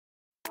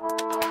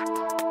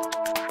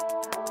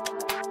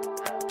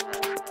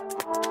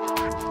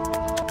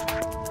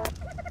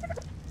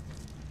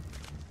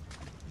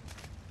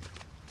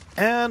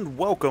And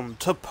welcome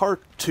to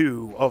part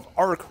 2 of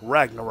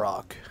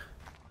Ragnarok.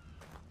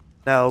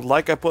 Now,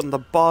 like I put in the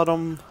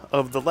bottom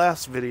of the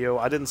last video,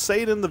 I didn't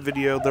say it in the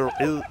video,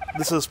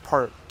 this is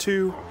part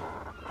 2.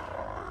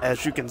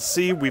 As you can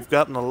see, we've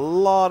gotten a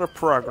lot of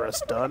progress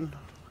done.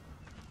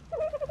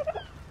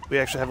 We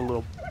actually have a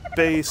little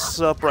base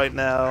up right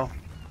now.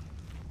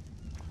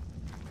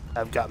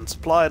 I've gotten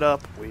supplied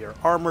up, we are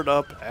armored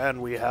up, and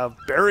we have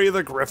Barry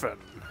the Griffin,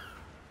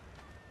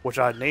 which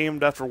I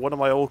named after one of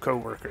my old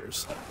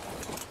co-workers.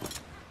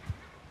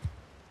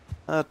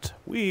 But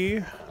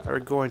we are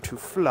going to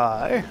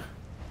fly,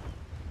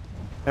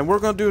 and we're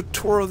going to do a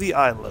tour of the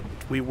island.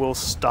 We will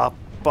stop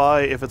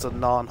by if it's a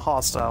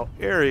non-hostile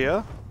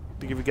area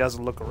to give you guys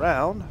a look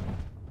around.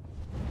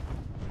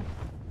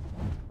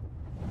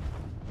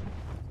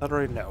 I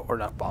already know, we're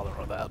not bothering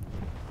with that.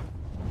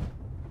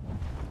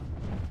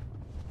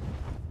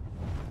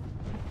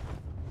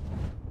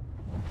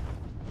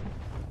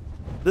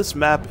 This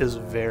map is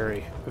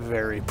very,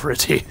 very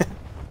pretty.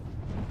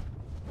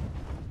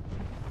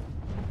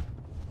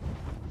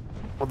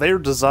 Well, they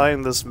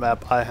designed this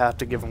map, I have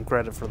to give them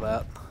credit for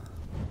that.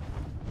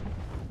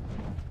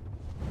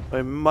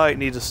 I might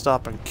need to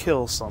stop and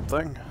kill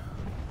something.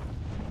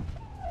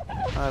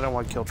 I don't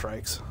want to kill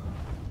trikes.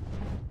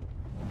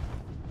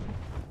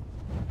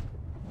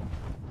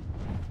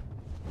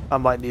 I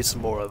might need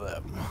some more of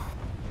them.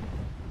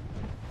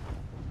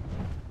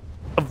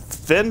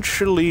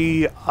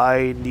 Eventually,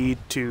 I need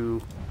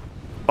to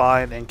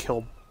find and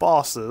kill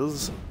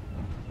bosses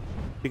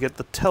to get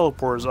the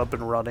teleporters up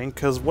and running,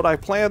 because what I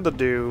plan to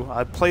do,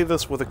 I play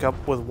this with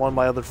one of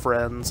my other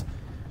friends,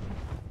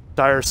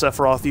 Dire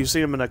Sephiroth. You've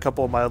seen him in a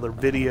couple of my other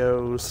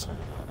videos. What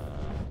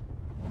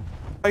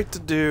I'd like to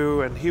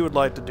do, and he would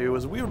like to do,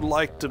 is we would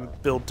like to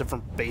build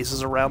different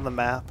bases around the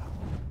map,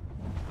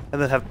 and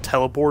then have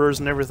teleporters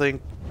and everything,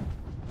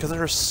 because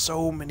there are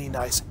so many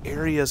nice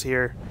areas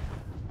here.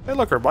 Hey,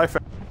 look, our bye.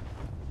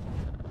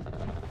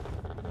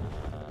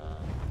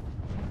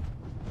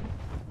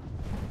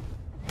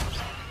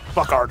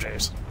 Fuck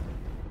RJs.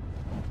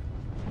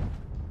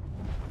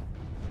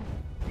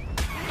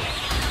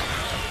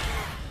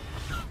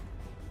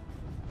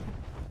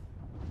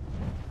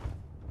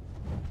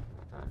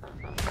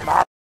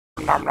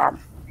 Nom, nom.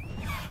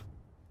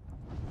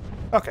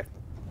 Okay,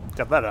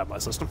 got that out of my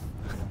system.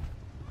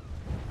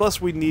 Plus,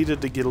 we needed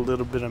to get a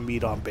little bit of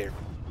meat on Bear.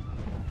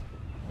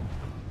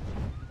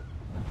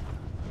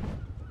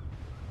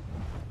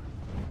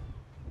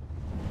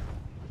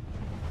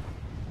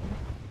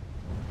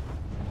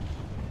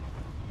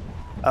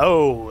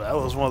 Oh, that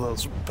was one of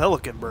those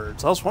pelican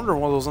birds. I was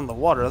wondering what was in the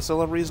water. That's the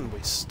only reason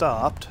we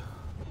stopped.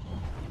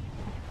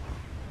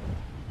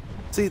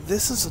 See,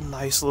 this is a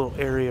nice little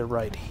area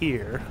right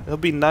here. It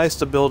would be nice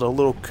to build a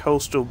little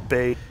coastal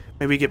bay.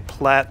 Maybe get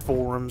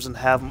platforms and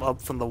have them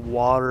up from the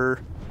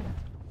water.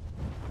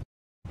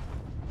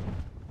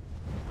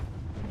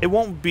 It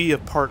won't be a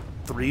part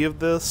 3 of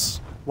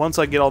this. Once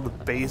I get all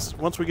the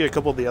once we get a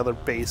couple of the other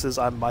bases,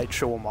 I might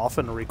show them off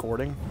in a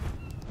recording.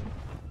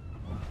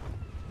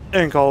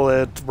 And call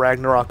it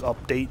Ragnarok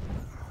Update.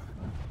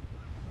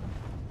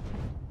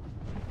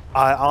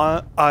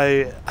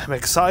 I'm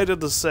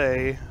excited to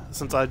say,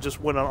 since I just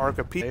went on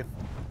Arcadia,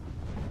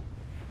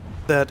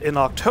 that in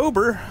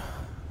October,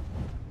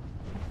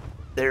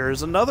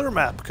 there's another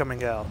map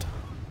coming out.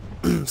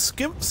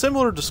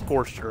 Similar to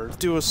Scorched Earth.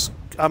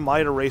 I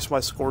might erase my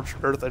Scorched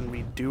Earth and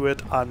redo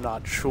it, I'm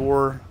not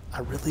sure.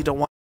 I really don't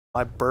want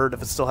my bird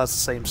if it still has the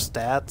same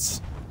stats.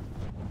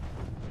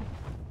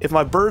 If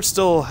my bird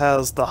still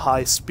has the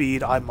high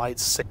speed, I might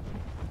say.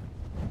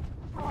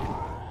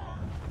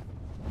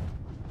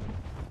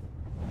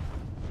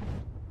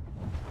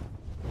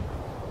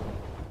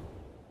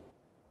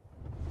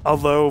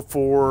 Although,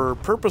 for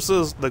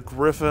purposes, the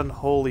Griffin,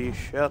 holy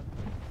shit,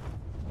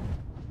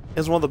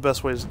 is one of the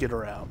best ways to get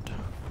around.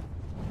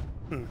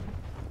 Oh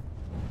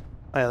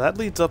yeah, that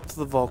leads up to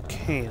the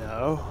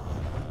volcano.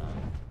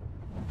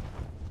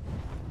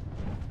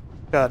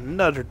 Got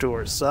another to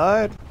our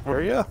side. Where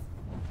are ya?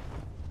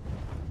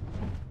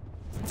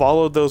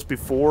 Followed those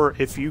before.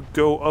 If you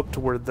go up to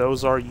where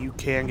those are, you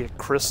can get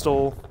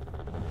crystal.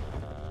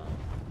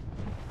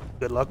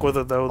 Good luck with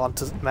it though.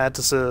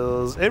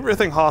 Mantises,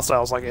 everything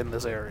hostile is like in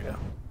this area.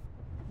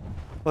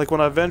 Like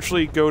when I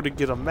eventually go to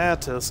get a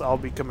mantis, I'll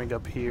be coming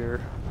up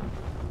here.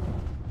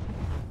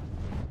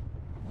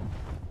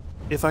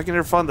 If I can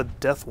ever find the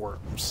death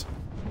worms.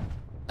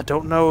 I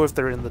don't know if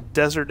they're in the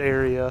desert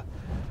area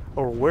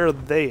or where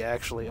they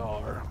actually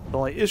are. The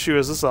only issue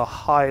is this is a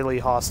highly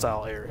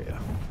hostile area.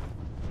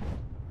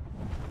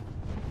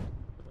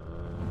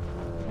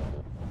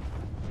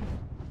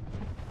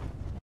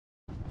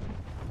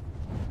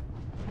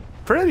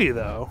 Pretty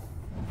though.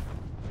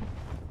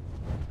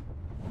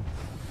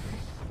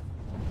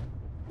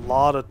 A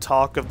lot of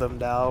talk of them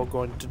now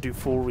going to do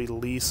full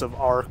release of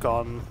Ark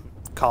on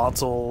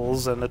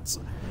consoles, and it's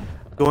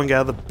going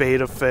out of the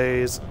beta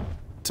phase.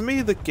 to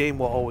me, the game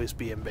will always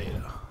be in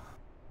beta.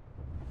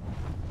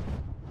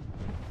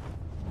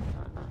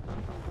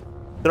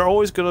 They're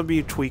always going to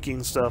be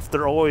tweaking stuff.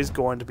 They're always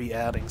going to be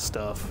adding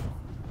stuff.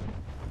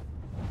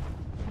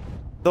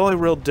 The only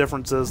real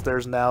difference is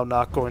there's now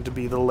not going to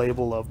be the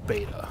label of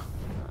beta.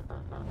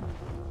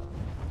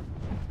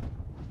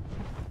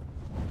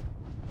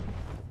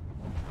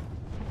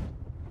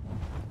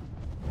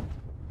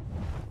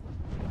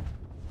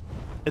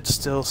 It's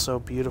still so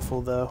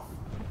beautiful, though.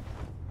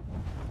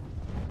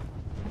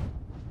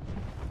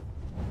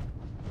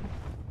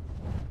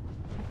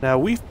 Now,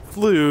 we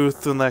flew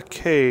through that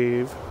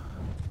cave.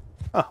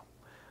 Huh.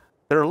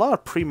 There are a lot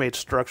of pre-made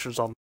structures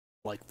on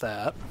like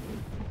that.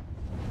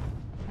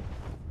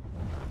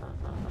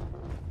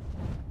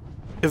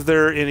 If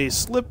there are any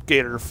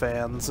Slipgator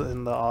fans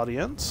in the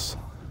audience,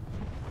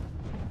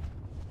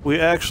 we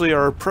actually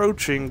are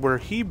approaching where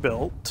he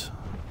built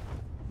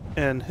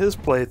in his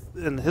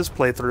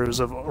playthroughs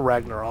of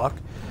Ragnarok.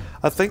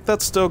 I think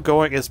that's still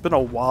going. It's been a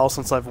while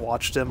since I've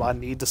watched him. I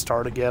need to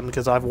start again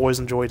because I've always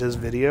enjoyed his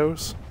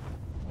videos.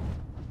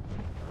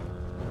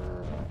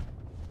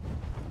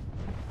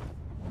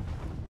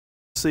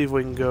 See if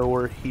we can go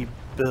where he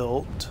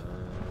built,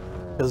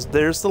 because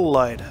there's the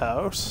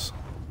lighthouse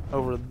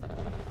over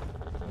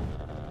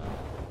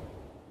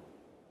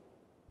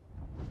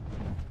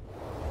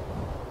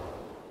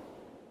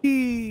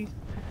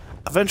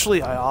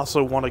Eventually, I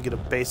also want to get a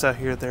base out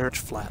here. There's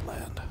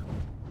Flatland.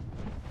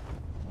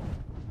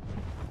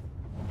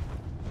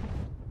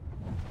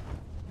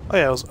 Oh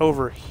yeah, it was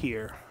over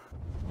here.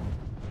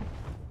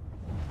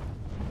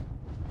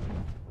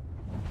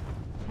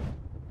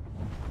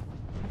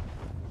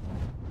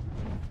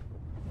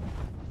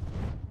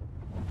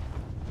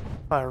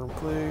 Fire and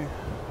clay.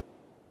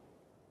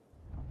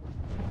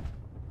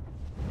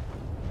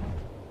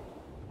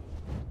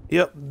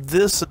 Yep,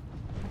 this...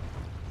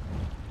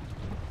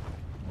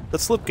 The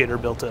Slipgator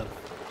built in.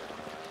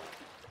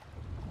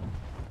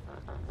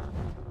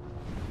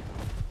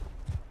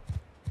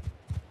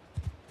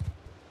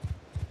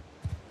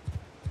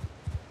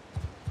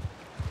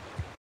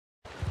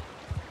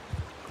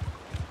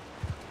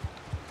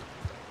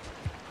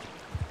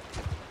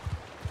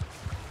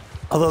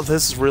 Although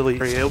this is really...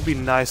 It'll be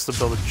nice to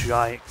build a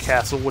giant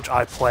castle, which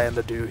I plan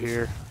to do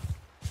here.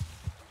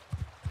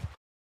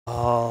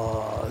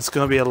 Oh, it's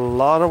going to be a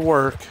lot of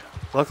work.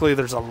 Luckily,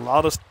 there's a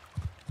lot of...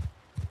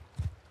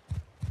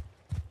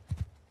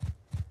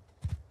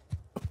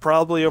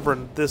 Probably over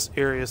in this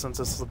area, since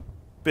it's the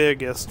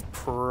biggest,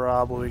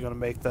 probably going to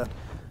make that.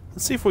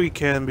 Let's see if we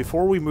can,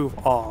 before we move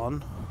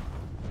on,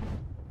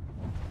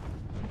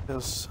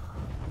 because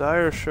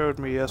Dyer showed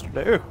me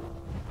yesterday. Ooh.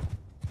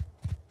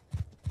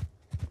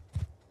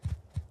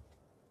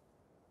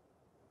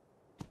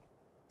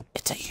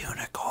 It's a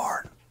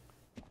unicorn.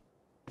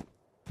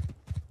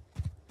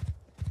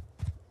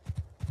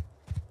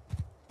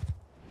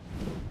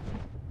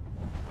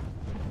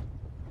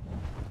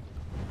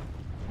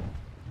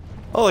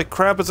 Holy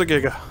crap, it's a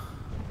Giga.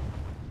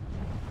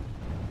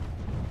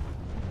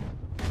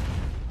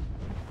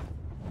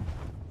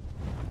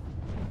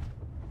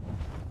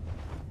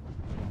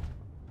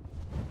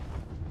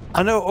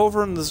 I know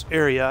over in this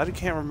area, I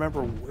can't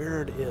remember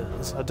where it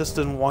is. I just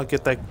didn't want to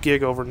get that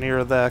gig over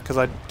near that, because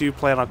I do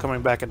plan on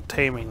coming back and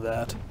taming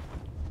that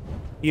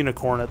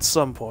unicorn at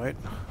some point.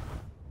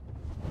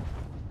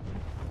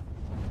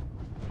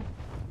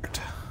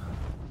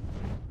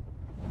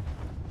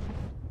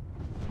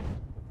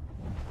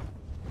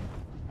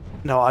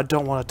 No, I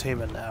don't want to tame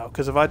it now,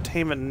 because if I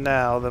tame it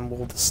now, then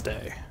we'll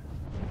stay.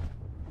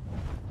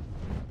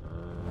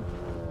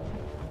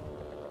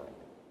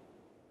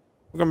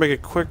 We're gonna make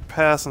a quick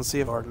pass and see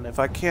if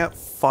I can't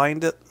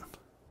find it.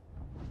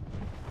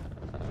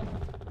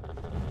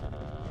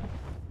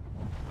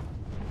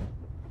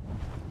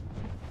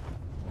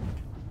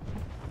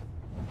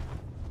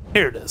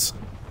 Here it is.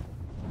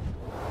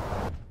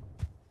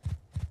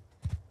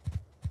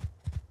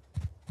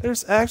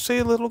 There's actually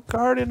a little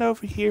garden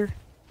over here.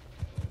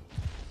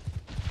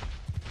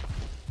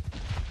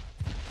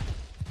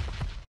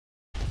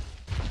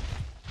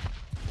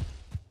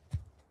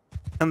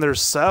 And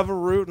there's Sava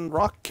root and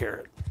rock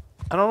carrot.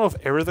 I don't know if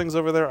everything's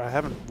over there. I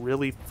haven't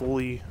really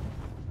fully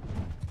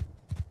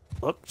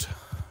looked.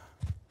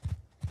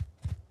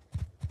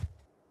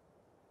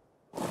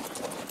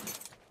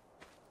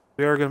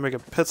 We are going to make a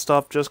pit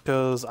stop just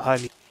because I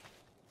need...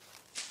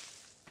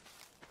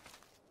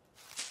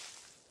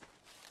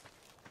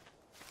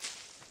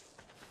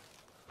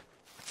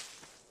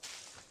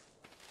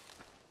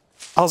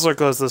 Also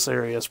because this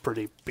area is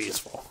pretty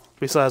peaceful.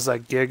 Besides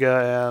that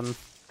Giga, and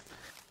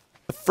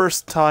the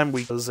first time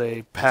we was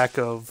a pack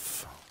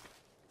of...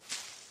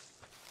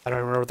 I don't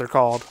remember what they're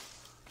called.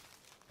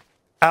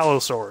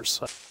 Allosaurs.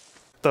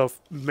 The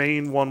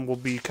main one will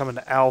be coming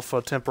to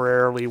alpha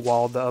temporarily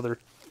while the other...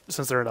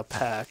 since they're in a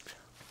pack.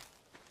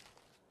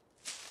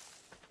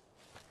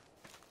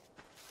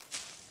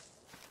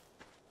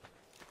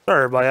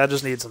 Sorry everybody, I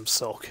just need some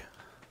silk.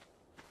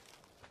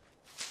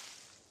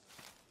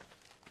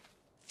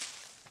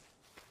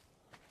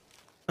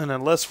 And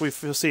unless we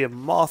see a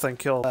moth and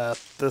kill that,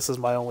 this is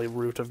my only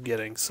route of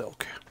getting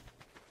silk.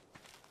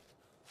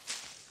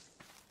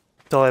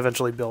 Till I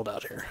eventually build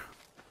out here.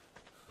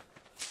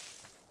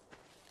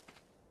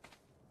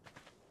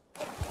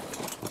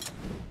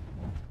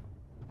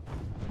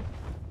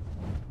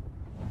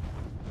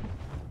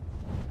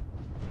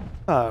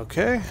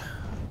 Okay.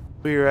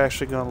 We're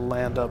actually going to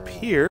land up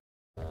here.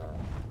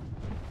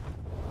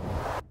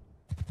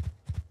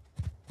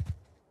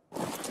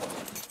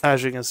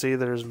 As you can see,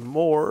 there's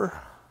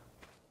more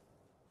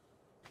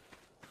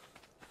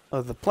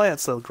of the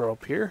plants that grow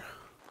up here.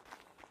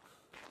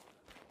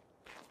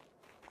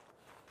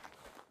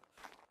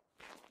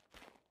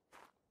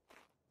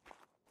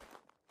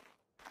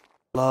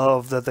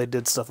 Love that they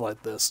did stuff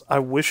like this. I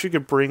wish you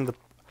could bring the...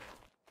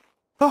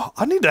 Oh,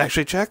 I need to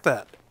actually check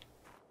that.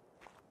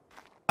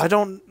 I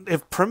don't...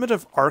 If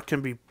primitive art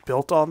can be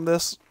built on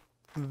this,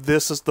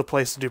 this is the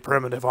place to do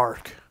primitive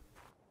art.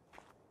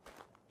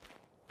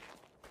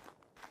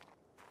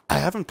 I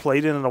haven't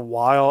played it in a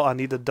while. I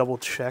need to double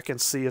check and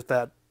see if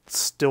that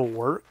still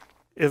works.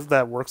 If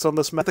that works on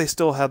this map. They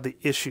still have the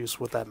issues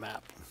with that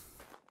map.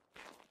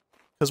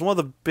 Because one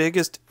of the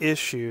biggest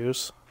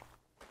issues...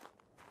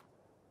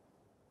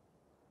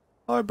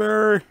 Hi,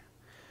 Barry.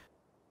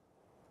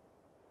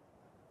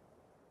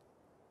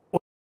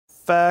 Well, the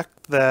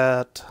fact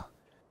that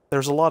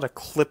there's a lot of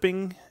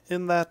clipping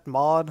in that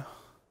mod.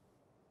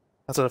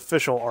 That's an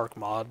official Ark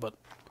mod, but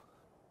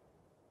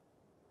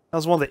that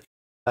was one of the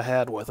I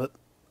had with it.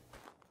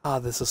 Ah,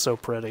 this is so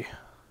pretty.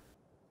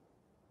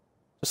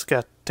 Just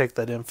gotta take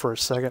that in for a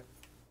second.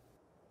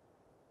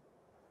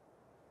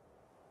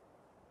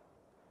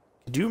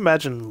 Could you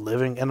imagine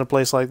living in a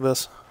place like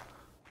this?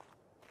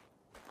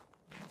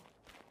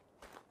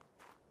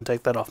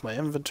 Take that off my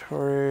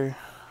inventory.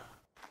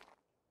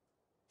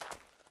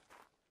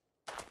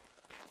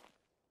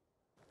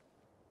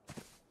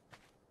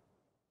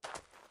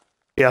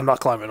 Yeah, I'm not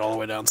climbing all the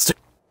way downstairs.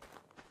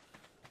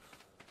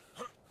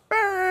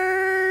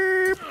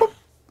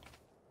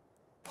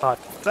 Pop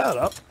that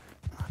up.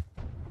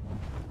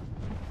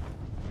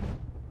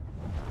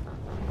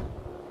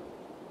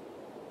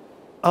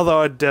 Although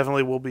I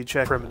definitely will be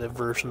checking primitive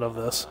version of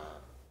this.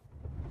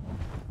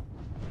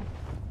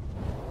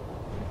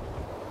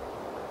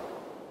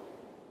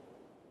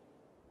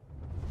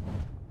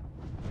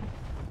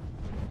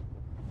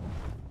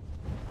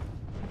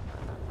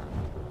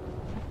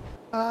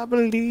 I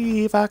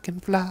believe I can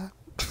fly.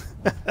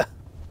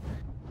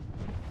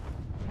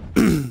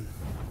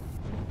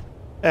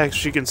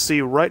 As you can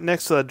see, right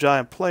next to that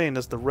giant plain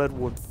is the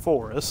redwood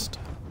forest.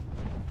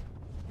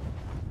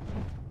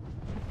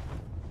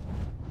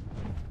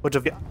 Which,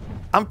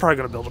 I'm probably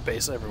going to build a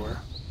base everywhere.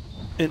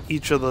 In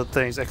each of the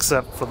things,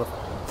 except for the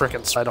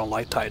frickin' I don't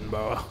like Titan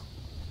Boa.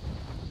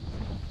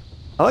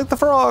 I like the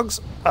frogs.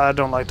 I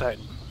don't like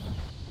Titan.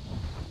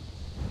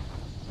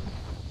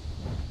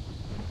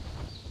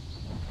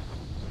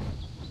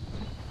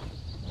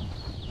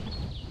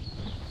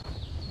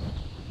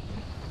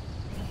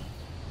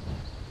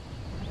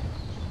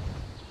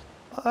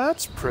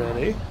 That's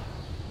pretty.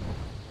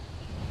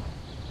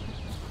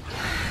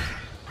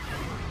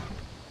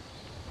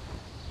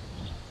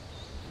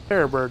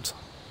 Birds.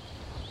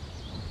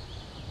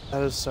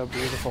 That is so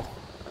beautiful.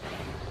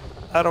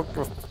 I don't give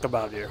a fuck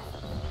about you.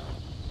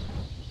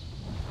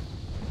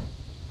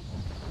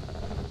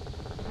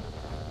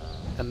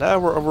 And now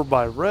we're over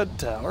by Red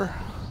Tower.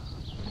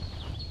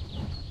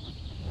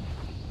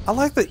 I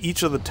like that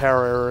each of the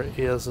tower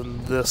areas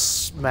in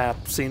this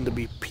map seem to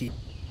be peaked.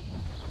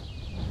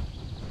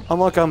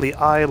 Unlike on the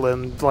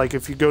island, like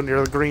if you go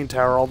near the green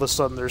tower, all of a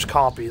sudden there's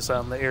copies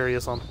on the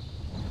areas on.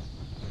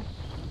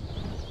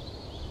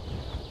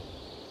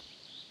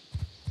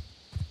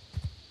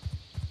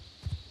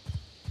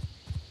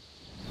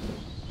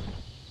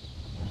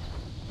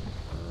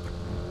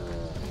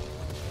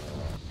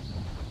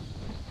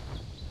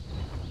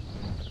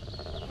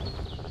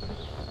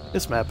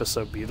 This map is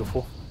so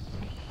beautiful.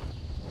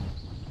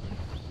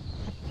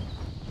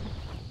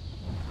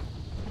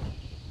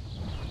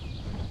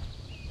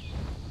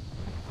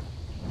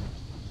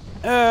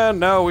 And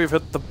now we've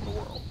hit the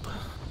world.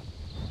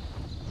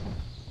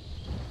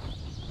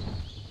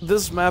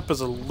 This map is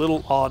a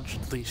little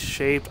oddly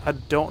shaped. I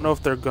don't know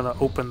if they're going to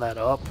open that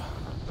up.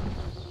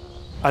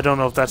 I don't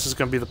know if that's just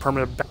going to be the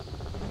permanent...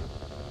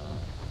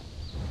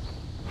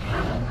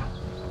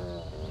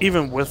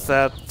 Even with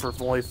that, for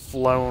only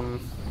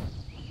flown...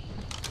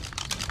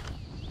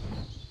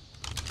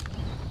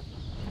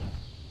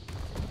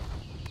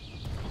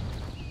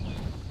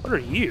 What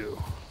are you?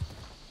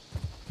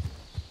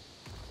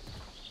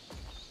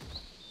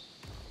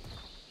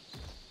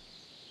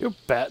 You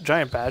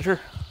giant badger?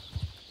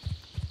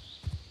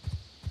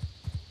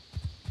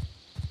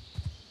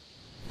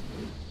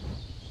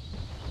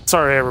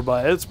 Sorry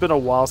everybody, it's been a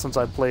while since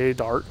I played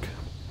Ark.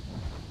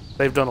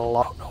 They've done a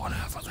lot. I don't know what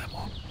half of them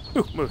are.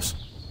 Ooh, moose.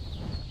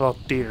 Well,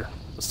 deer.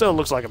 It still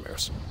looks like a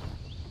moose.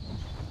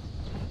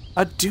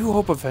 I do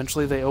hope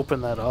eventually they open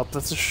that up.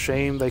 That's a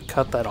shame they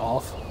cut that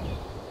off.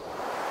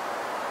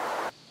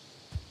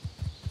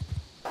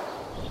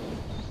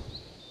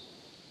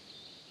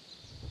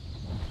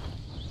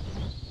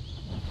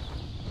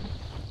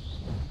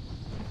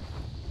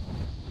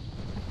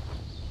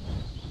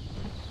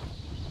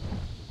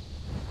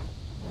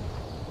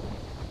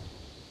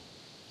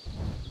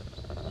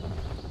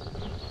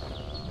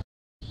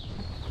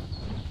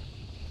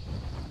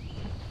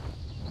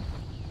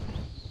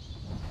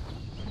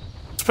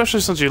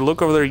 Especially since you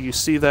look over there, you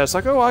see that, it's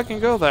like, oh, I can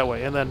go that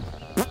way, and then,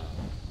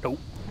 nope.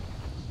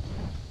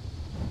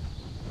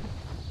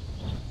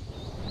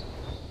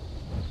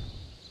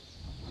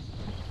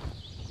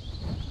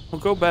 We'll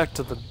go back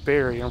to the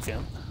barrier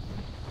again.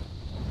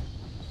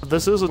 But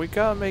this is, we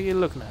gotta make it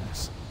look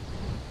nice.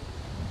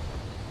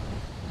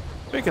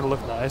 Make it look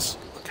nice.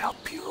 Look how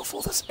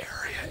beautiful this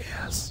area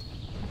is.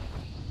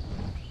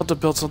 I'll have to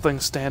build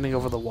something standing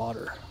over the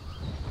water.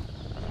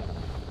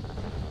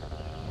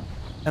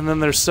 And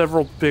then there's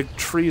several big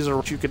trees around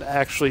which you can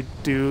actually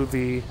do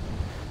the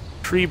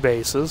tree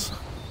bases.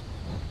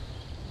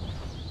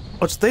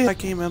 Which I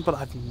came in, but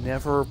I've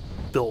never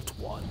built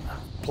one.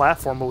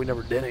 Platform, but we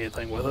never did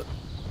anything with it.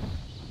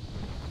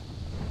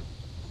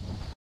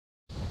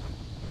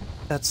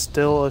 That's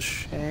still a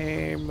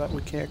shame that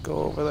we can't go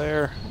over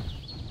there.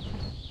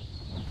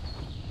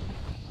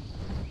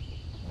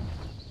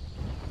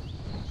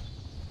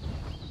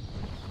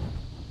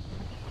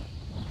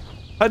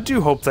 I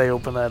do hope they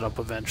open that up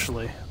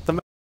eventually. The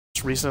map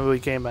recently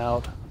came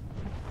out.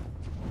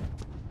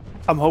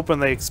 I'm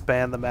hoping they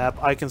expand the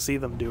map. I can see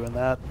them doing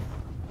that.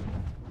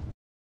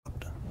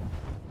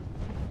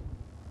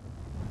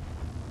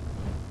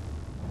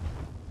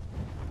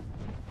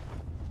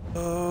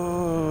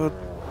 Boop.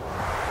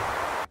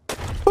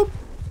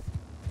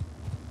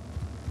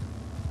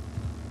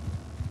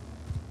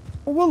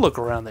 Well, we'll look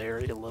around the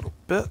area a little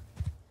bit.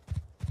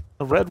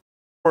 The red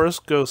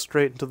forest goes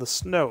straight into the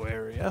snow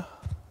area.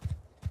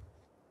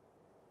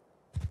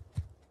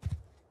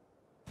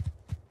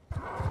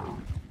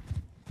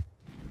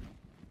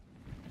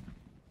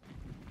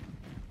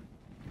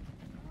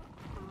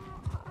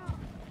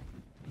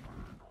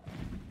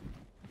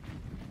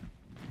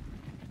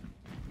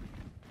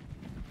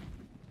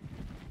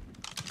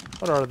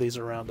 What are these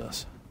around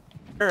us?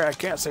 Here, I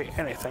can't see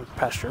anything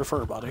past your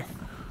fur, buddy.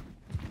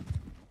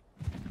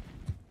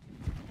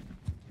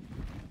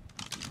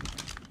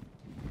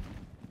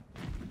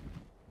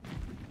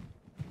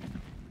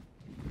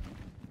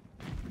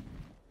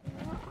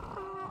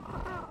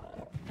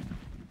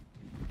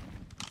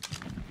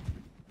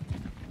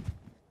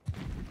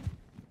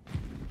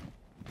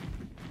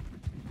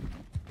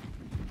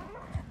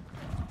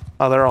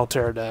 Oh, they're all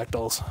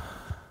pterodactyls.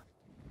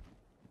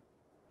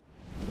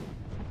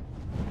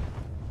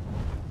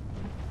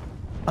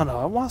 Oh no,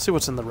 I want to see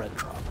what's in the red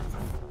drop.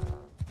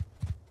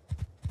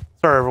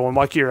 Sorry everyone,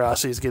 my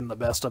curiosity is getting the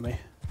best of me.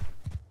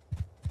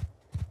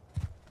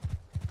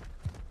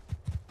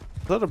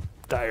 Is that a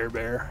dire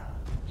bear?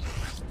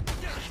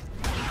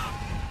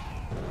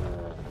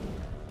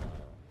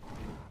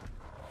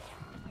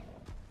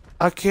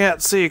 I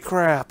can't see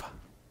crap.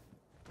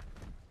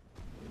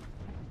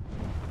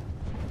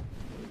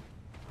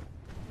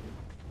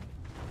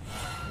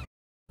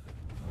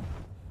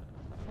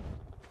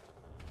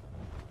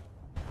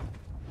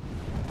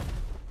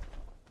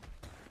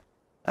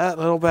 That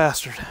little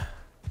bastard.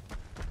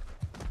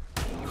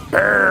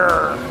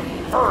 Bear!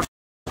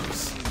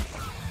 First!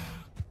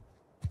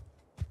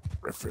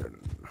 Griffin.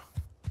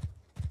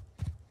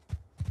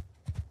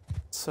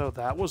 So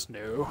that was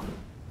new.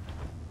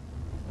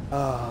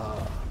 I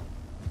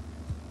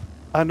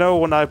know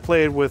when I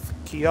played with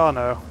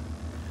Keanu,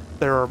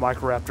 there were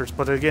Microraptors,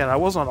 but again, I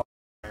wasn't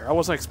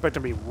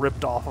expecting to be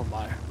ripped off of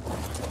my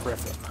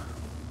Griffin.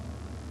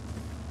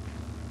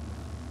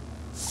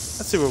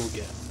 Let's see what we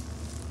get.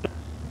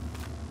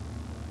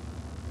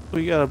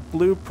 We got a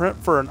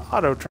blueprint for an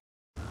auto train.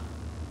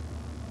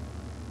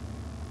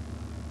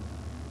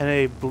 And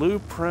a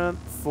blueprint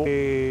for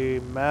a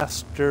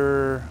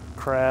master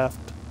craft.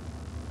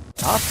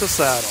 Not the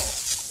saddle.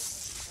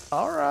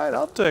 Alright,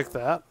 I'll take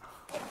that.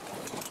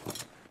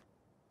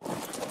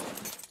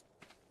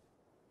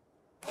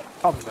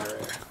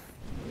 Cobberberry.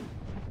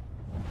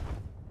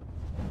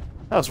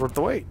 That was worth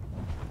the wait.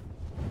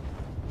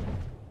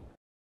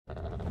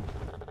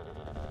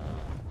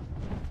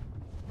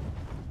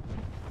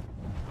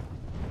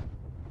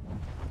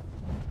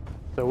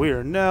 So we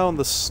are now in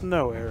the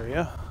snow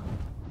area.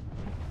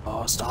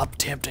 Oh, stop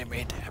tempting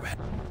me, damn it.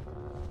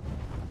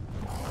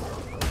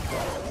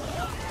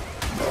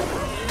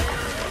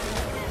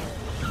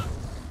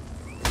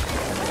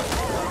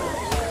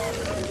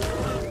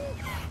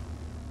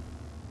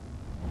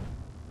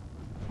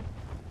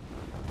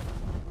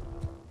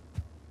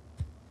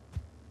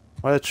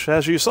 Which,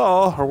 as you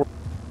saw, or oh,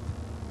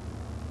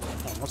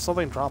 let's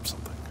something drop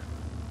something.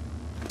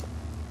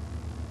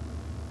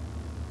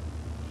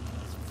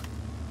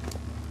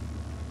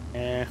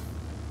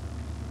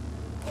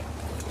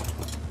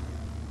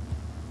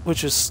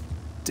 Which is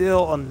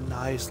still a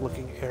nice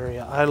looking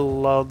area. I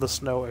love the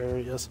snow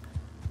areas.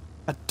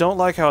 I don't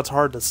like how it's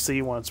hard to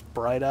see when it's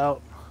bright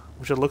out,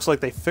 which it looks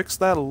like they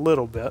fixed that a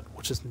little bit,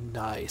 which is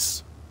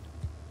nice.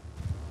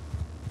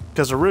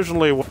 Because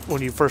originally,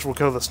 when you first would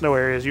go to the snow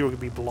areas, you would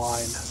be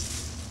blind.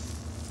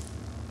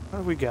 What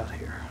do we got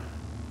here?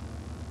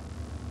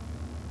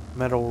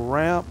 Metal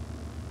ramp.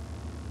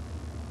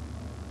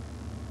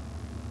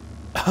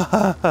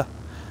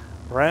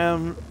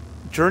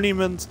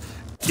 Journeyman's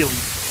Guild.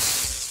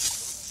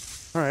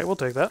 Alright, we'll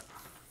take that.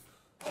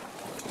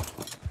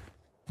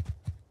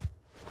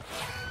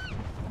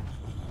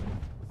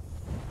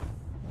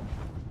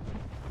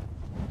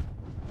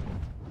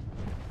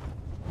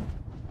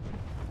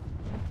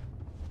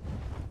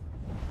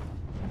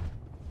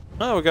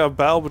 Oh, we got a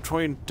battle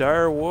between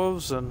dire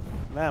wolves and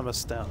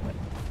mammoths down there.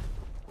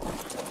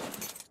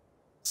 Let's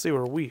see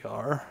where we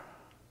are.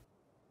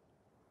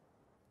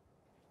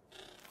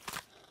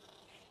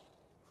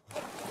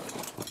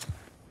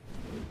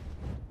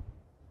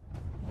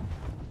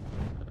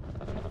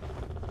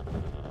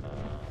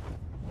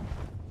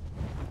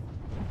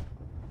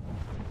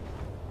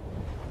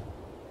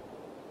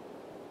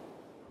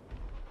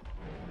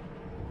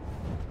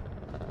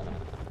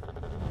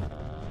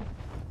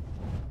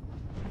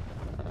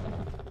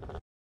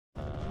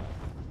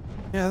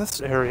 Yeah,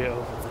 this area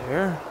over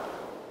there.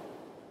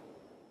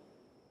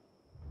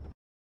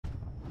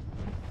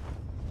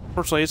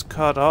 Fortunately, he's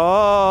cut.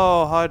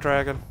 Oh, hi,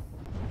 dragon.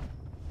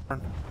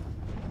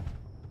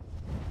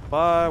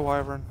 Bye,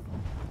 wyvern.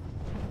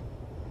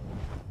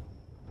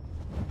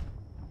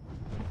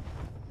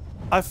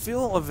 I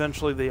feel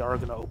eventually they are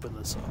going to open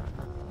this up.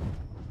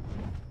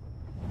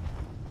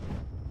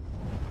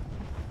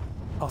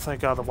 Oh,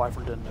 thank God the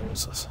wyvern didn't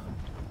notice us.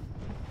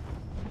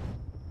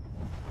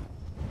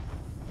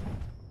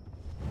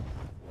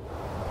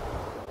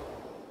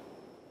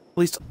 At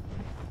least...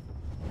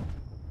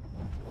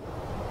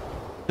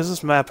 because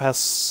this map has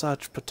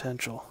such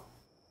potential.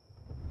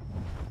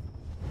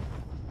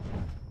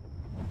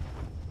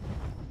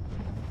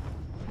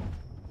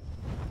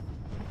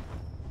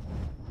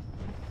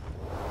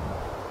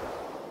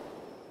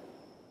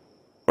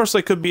 Of course,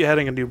 they could be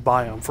adding a new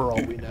biome for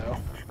all we know.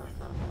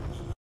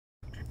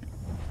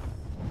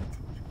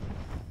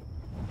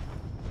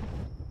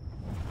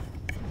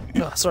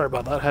 Oh, sorry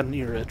about that, I had an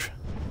ear itch.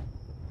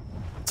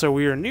 So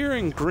we are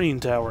nearing Green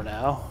Tower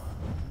now.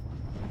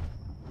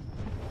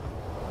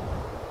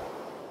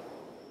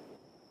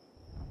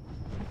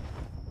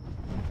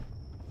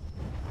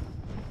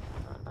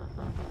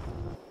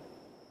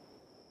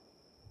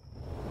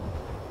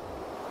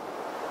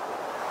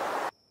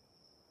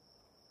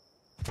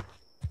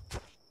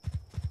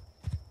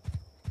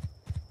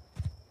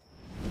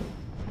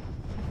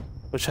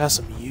 Which has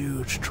some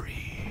huge trees.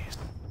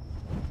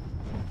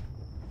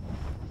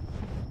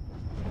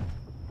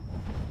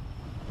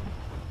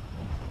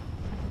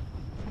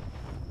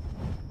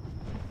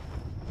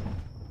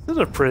 This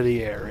is a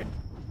pretty area.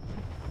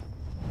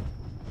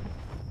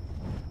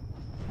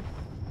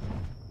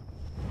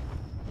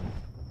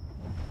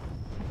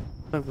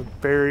 The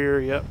barrier,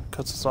 yep,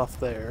 cuts us off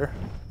there.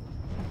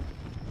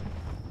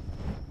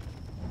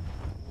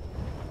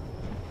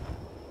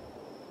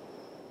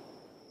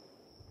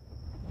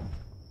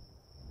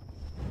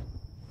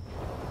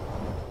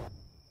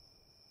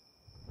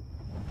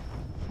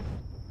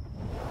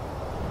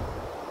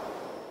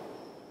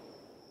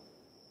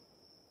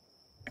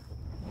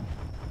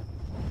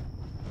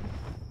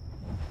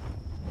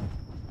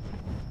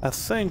 I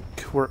think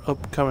we're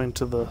upcoming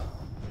to the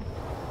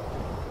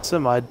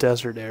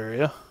semi-desert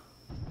area.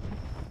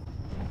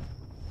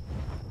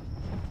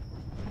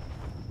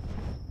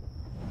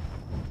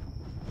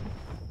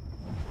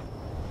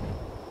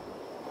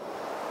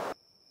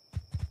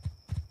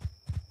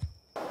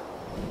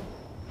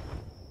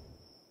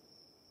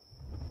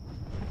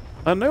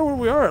 I know where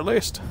we are, at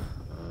least.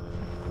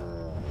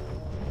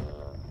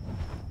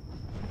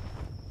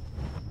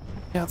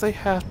 Yeah, they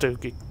have to.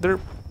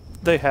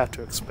 They have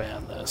to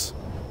expand this.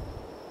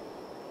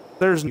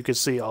 You could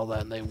see all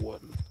that, and they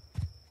wouldn't.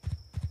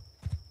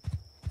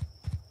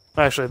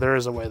 Actually, there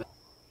is a way that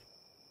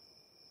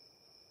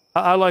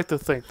I like to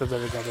think that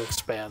they're going to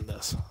expand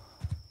this.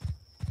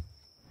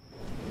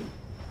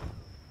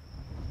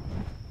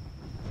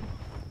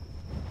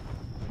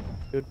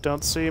 You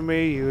don't see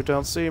me. You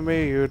don't see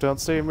me. You don't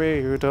see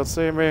me. You don't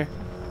see me.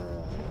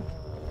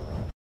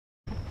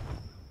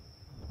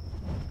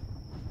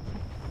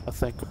 I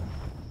think.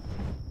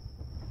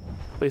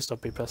 Please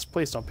don't be pissed.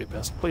 Please don't be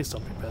pissed. Please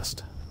don't be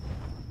pissed.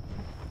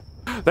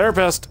 They're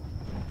pissed.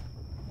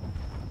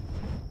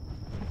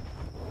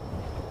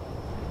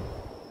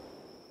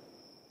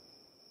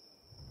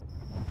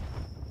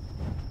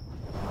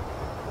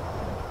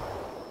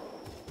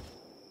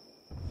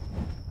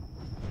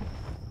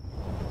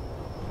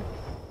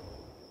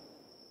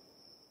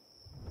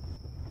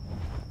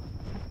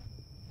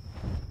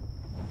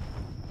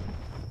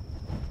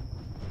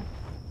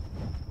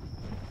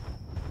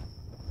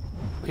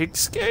 He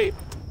escaped.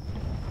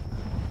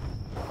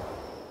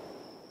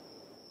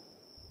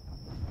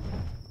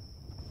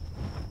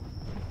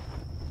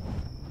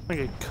 I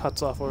think it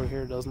cuts off over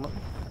here, doesn't it?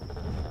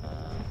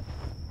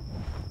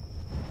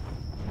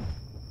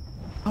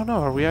 Oh no,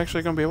 are we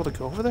actually going to be able to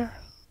go over there?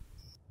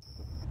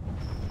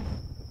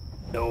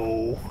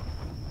 No.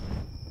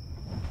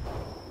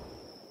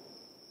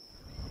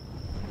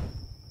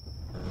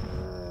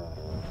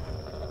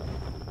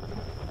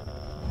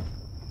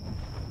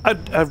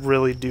 I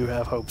really do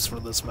have hopes for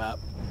this map.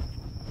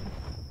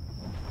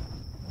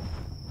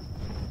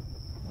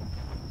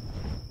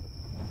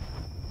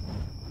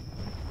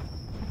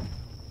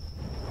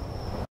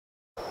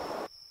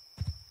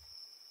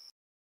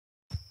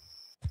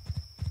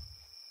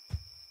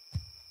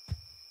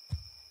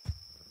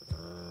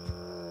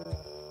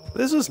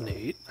 This is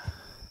neat.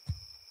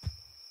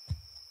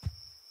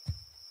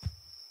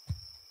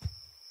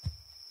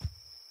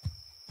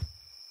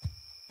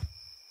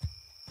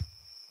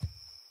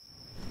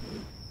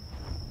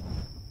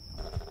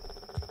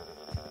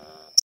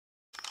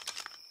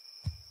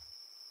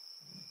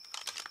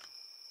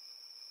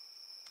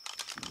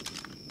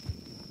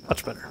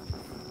 Much better.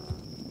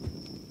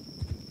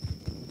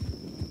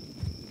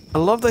 I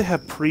love they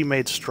have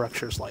pre-made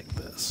structures like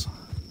this.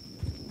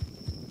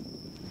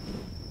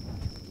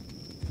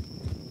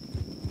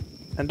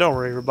 And don't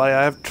worry, everybody,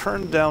 I have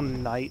turned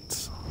down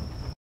nights.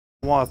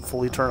 I want to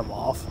fully turn them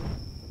off.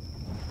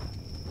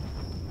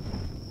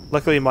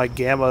 Luckily, my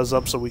gamma is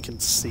up so we can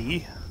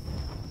see.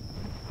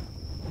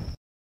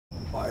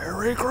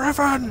 Fiery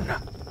Griffin!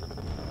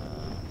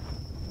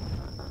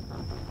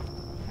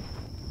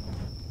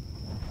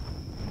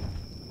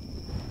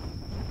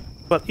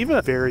 But even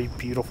a very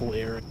beautiful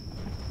area.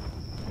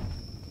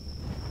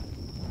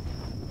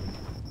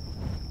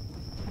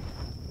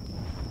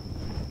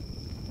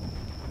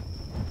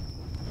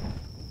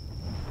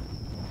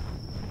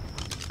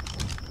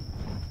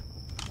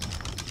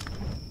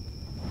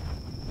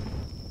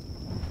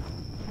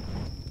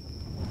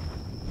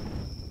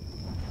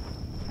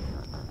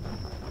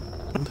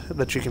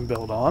 That you can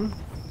build on.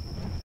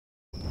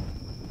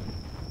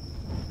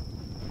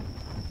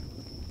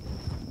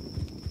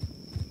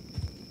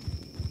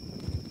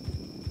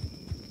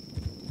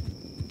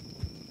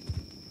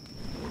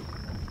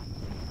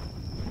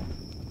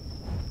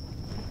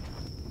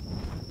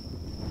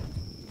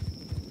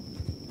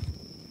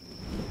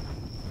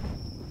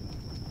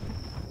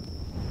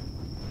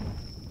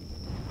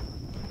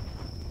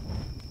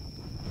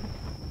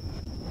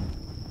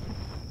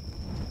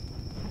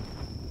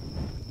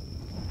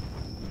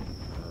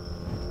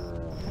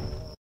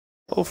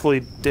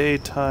 Hopefully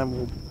daytime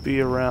will be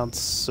around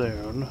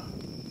soon.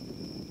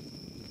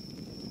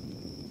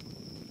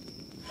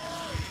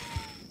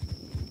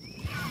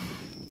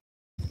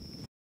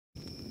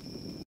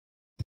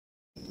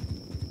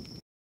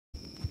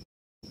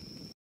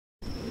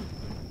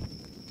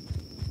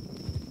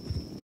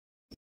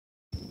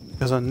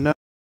 Because I know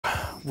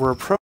we're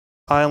approaching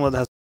an island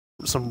that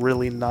has some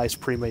really nice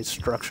pre-made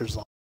structures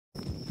on.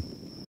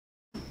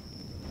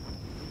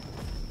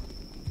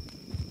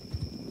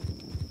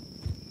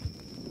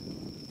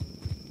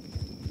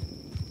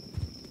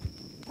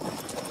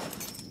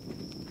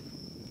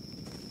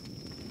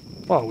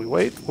 While we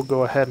wait, we'll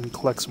go ahead and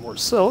collect some more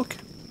silk.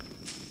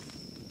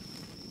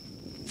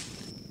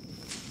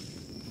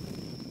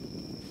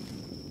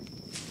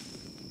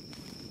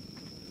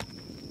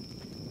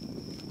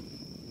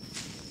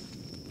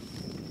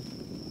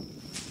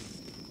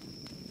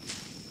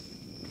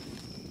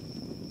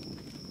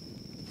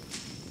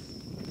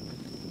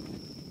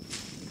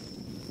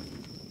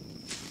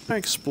 I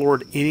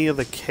explored any of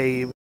the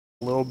caves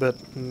a little bit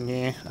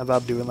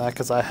about doing that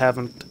because I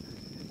haven't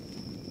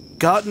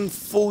gotten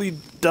fully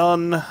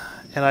done,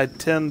 and I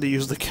tend to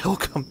use the kill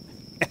command.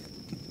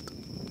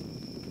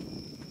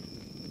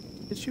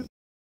 Did you?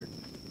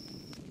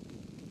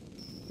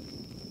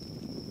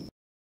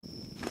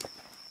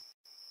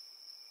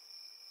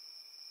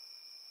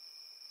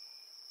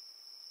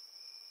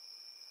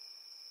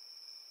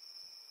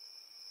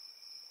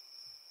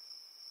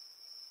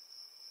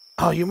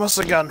 Oh, you must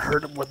have gotten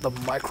hurt with the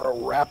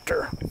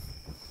Microraptor.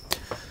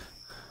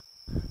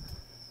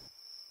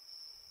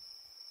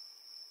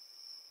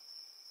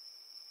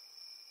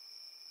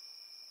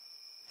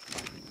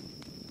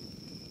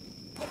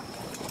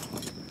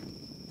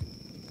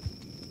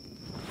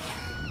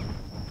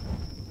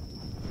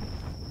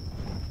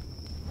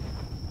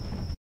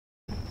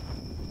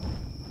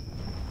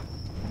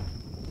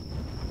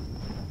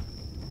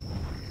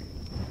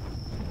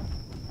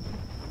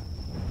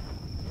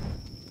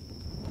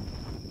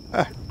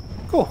 Ah,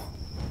 cool.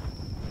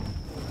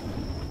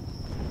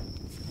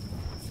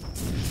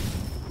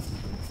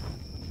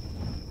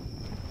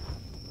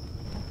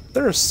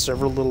 There are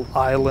several little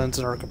islands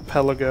and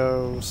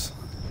archipelagos.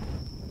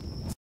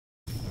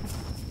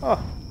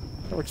 Oh,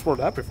 never explored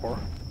that before.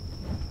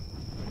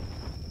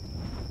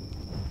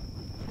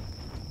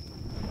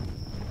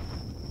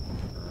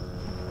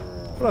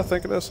 What do I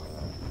think of this?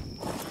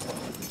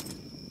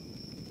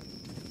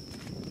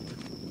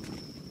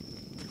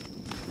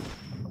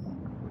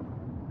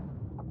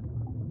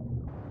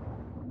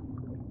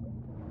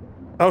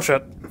 Oh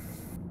shit.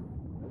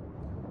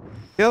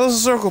 Yeah, those are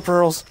circle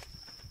pearls.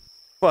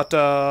 But,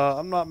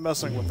 I'm not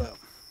messing with them.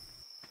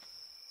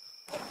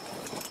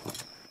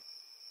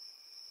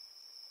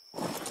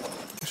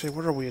 Actually,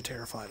 what are we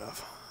terrified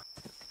of?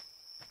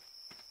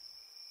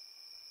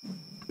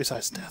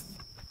 Besides death.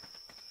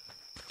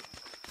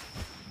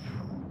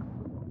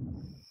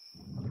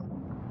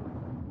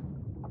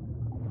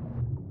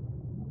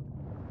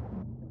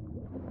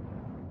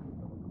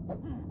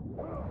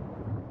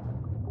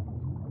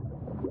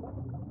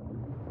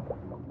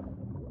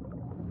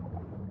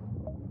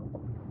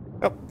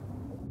 Yep.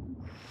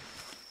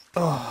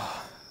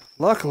 Oh,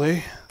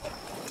 luckily,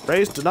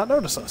 Rays did not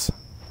notice us.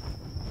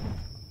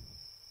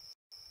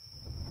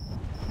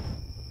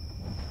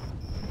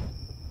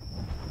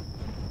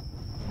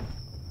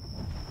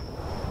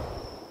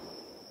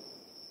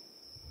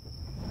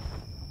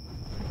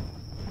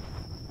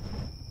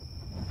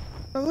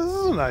 Now, this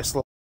is a nice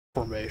little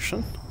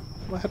formation.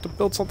 I might have to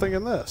build something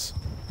in this.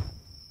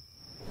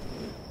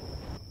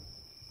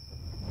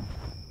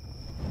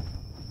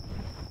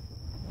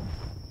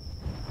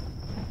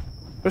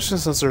 Especially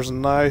since there's a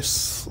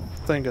nice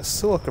thing of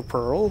silica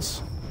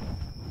pearls.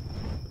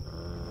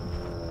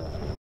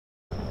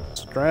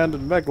 Stranded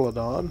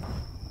Megalodon.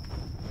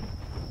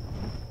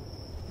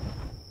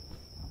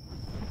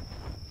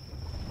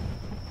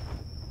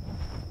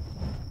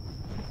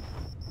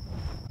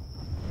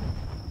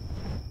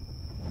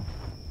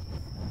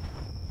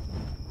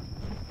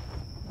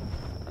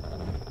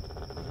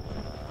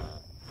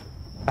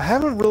 I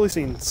haven't really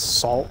seen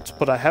salt,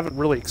 but I haven't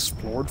really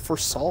explored for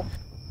salt.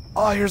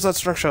 Oh, here's that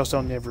structure I was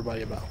telling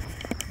everybody about.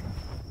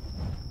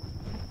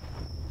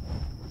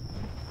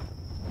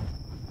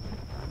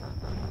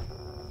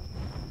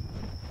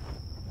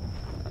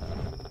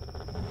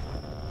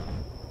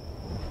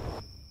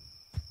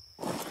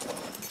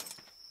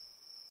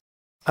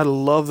 I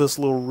love this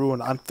little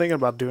ruin. I'm thinking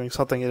about doing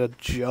something in it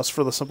just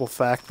for the simple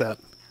fact that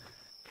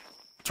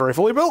it's already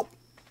fully built.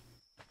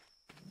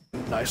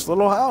 Nice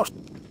little house.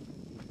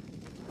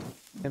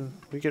 Can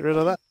we get rid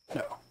of that?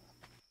 No.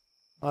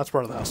 Well, that's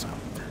part of the house now.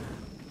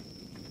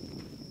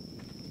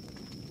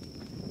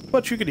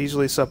 But you could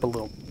easily set up a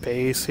little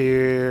base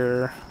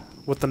here.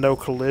 With the no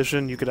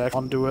collision, you could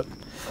actually undo it.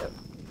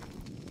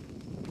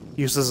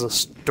 Use as a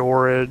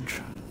storage.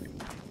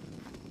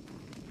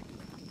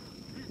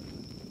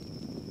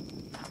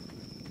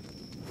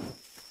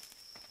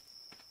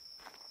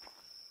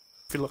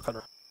 If you look at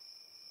her.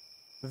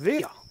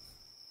 Via.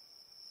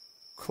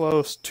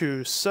 Close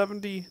to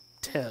 70,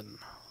 10.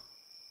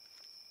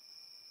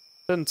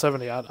 10,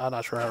 70, I'm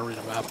not sure how to read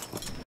a map.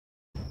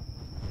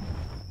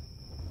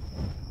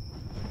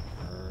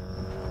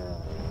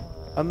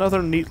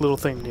 Another neat little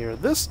thing near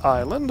this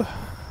island.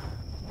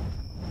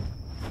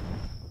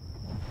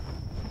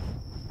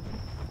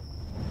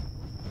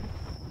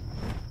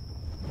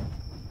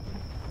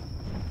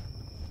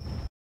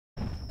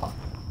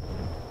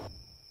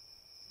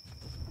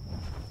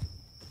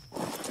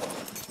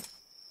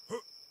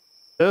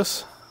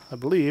 This, I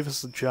believe,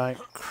 is a giant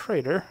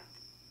crater.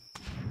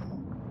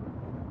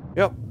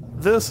 Yep,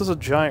 this is a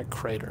giant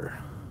crater.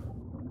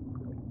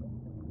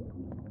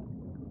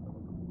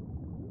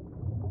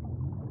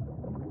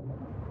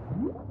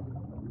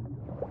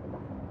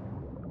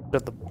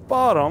 At the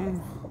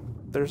bottom,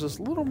 there's this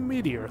little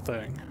meteor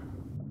thing.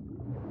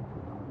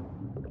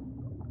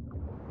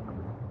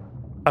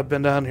 I've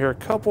been down here a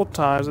couple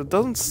times. It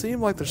doesn't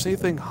seem like there's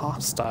anything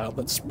hostile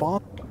that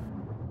spawned.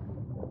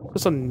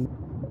 Just a...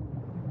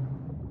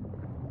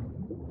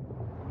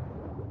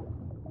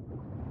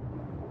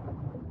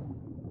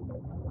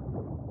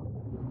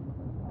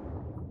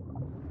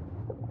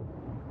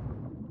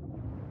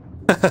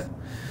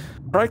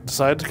 Frank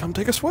decided to come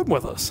take a swim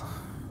with us.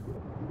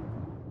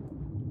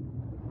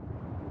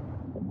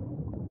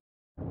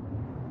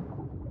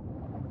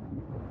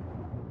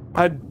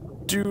 I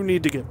do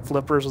need to get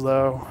flippers,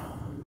 though.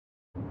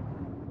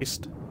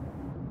 East.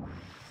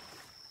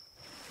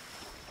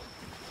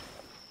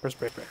 Where's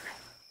Berry?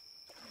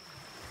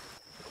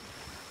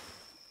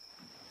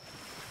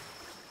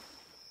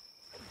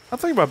 I'm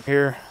thinking about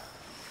here.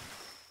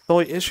 The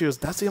only issue is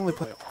that's the only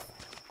place.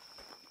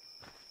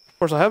 Of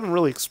course, I haven't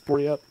really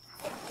explored yet.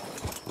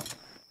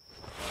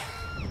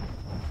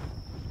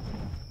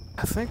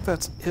 I think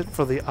that's it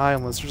for the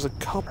islands. There's a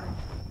couple.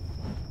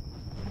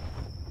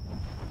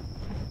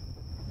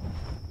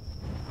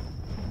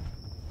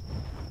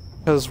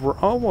 Because we're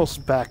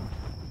almost back.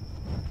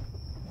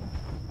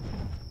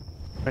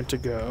 Trying to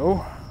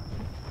go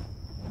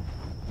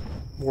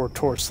more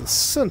towards the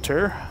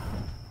center.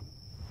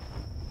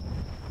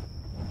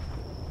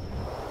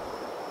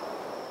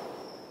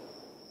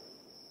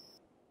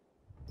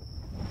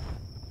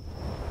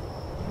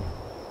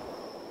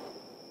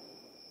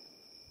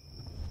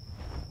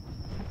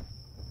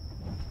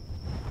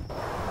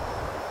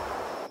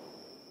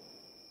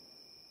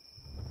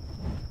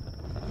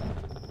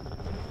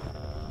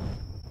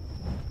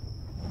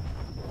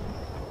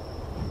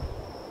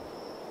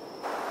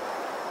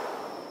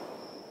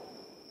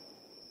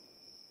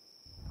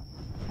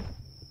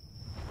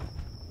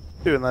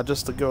 Doing that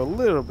just to go a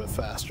little bit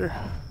faster.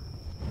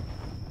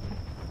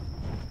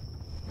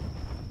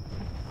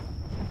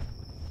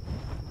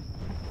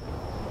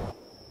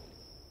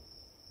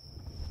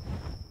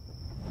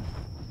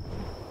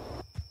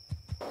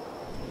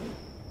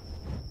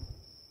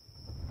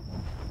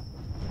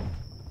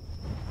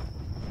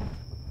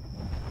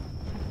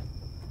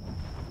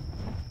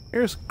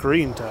 Here's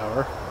Green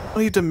Tower.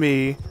 Lead to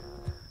me.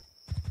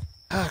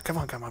 Ah, come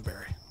on,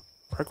 Barry.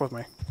 Work with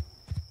me.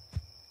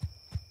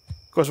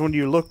 Because when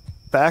you look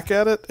back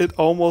at it, it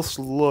almost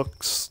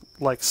looks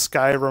like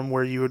Skyrim,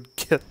 where you would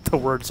get the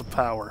words of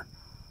power.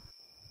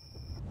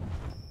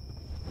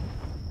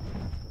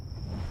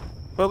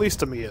 Well, at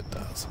least to me it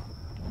does.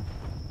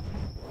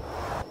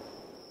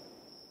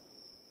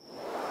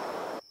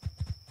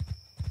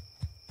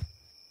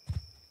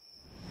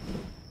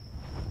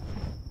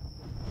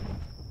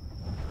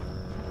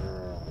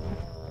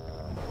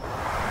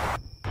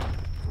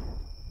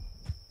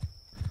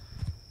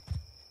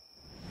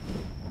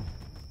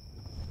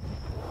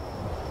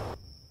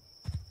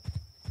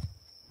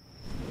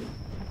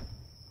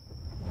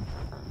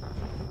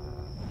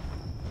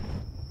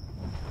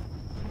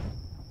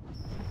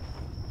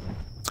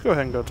 go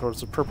ahead and go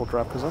towards the purple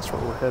drop, because that's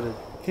where we're headed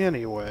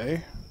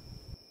anyway.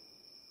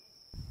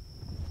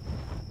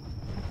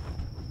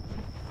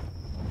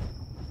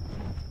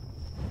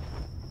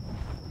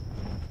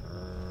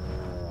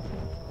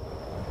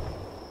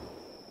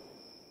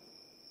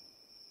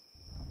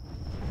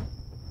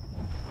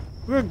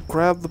 We're gonna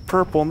grab the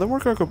purple, and then we're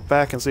gonna go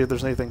back and see if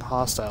there's anything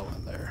hostile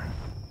in there.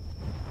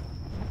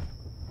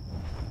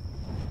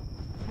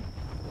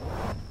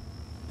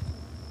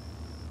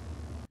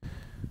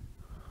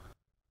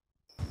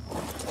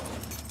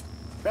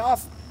 Get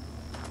off!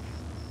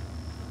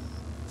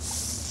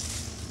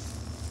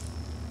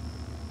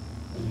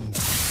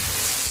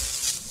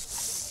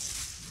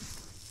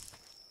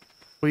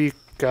 We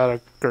got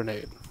a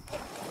grenade.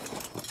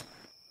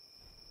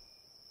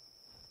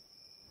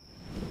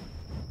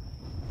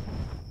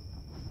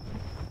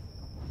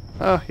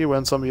 You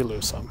win some, you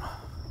lose some.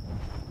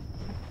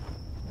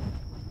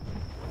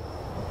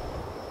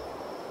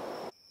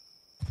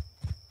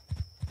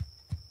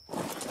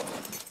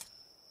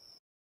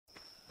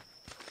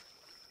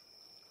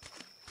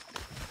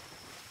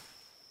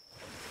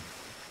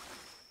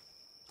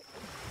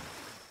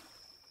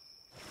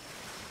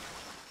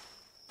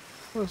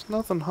 There's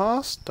nothing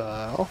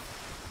hostile.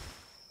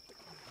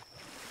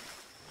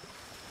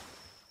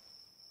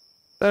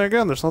 Then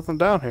again, there's nothing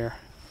down here.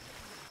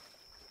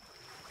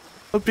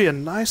 Would be a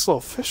nice little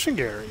fishing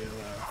area,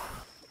 though.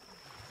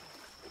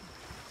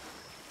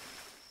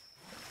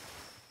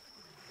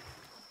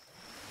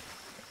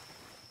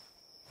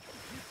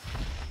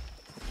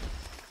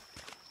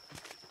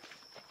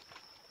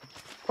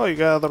 Oh, you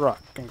got the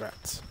rock.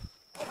 Congrats.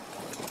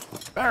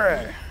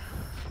 Alright.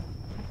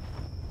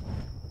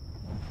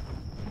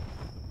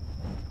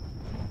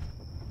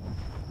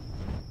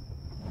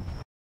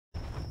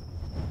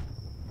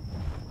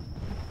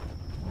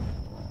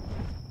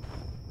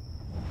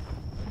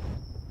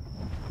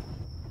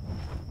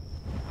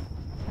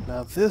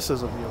 Now this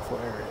is a beautiful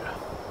area.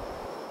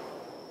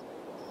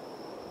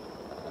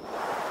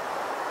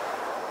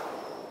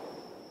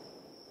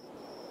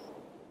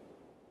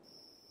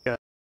 Got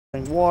a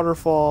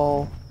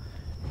waterfall,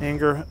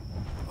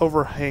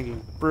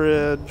 overhanging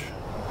bridge.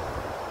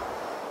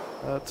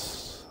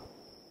 That's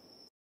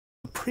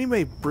a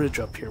pre-made bridge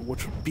up here,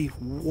 which would be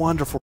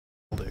wonderful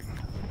building.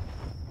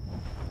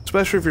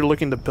 Especially if you're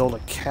looking to build a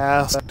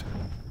cask.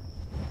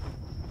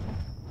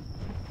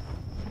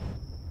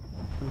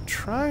 I'm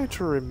trying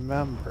to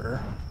remember.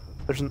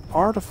 There's an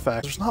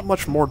artifact. There's not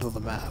much more to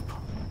the map.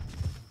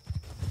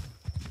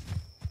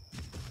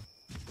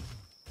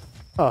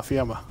 Oh,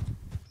 Fiamma.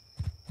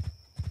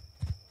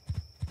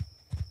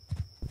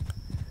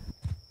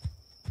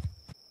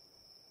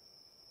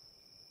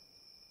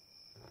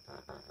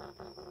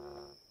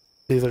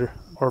 Either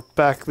or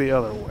back the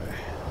other way.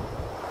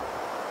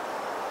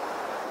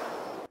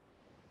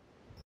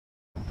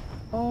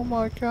 Oh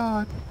my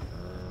god.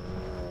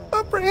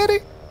 Oh, Brandy!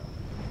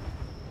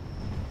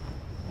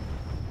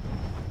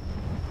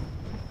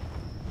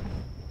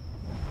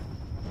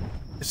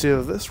 It's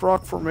either this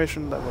rock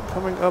formation that we're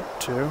coming up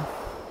to,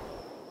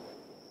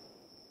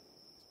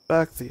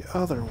 back the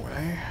other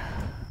way.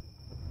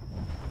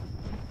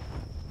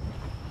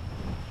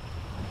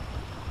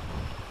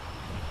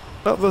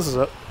 Oh, this is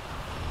it.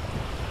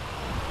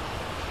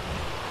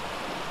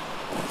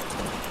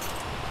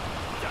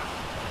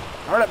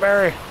 Darn it,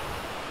 Barry!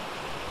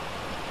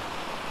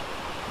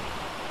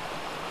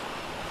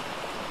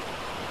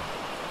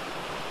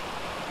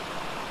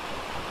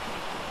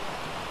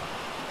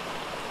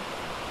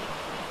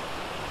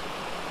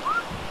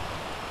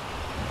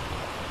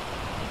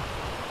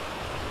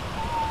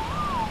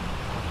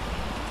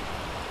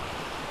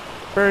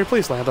 Barry,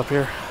 please land up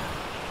here.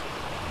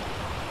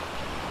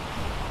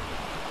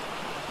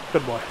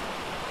 Good boy.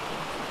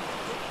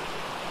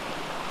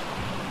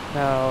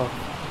 Now,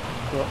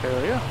 little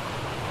area.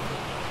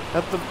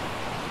 At the...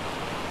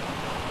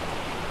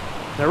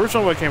 Now,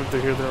 originally when I came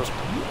through here, there was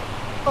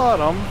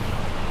bottom.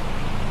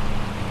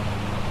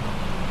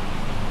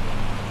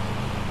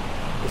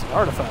 There's an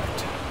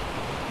artifact.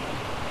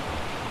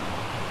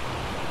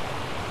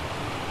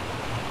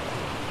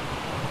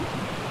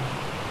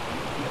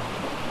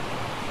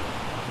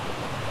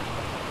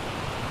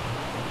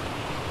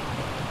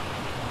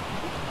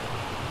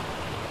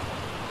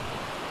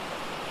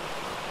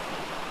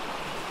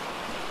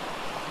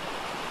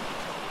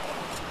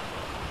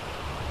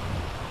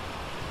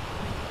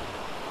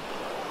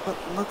 But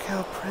look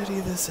how pretty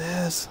this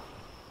is.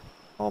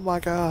 Oh my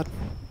god.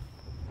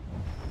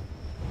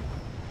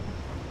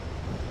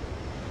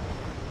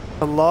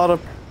 A lot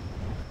of...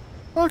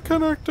 I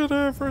connected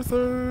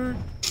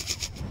everything.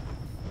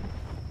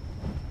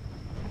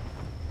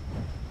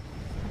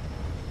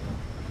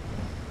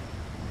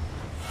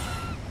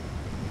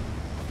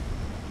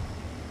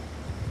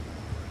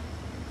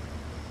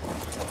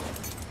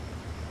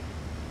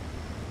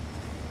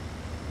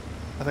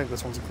 I think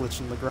this one's a glitch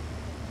in the ground.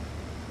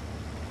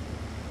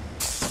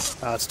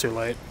 Ah, it's too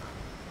late.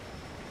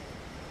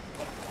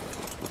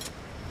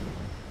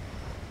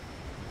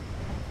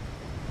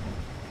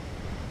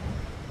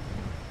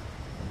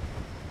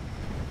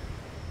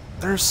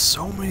 There's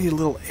so many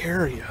little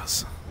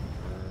areas.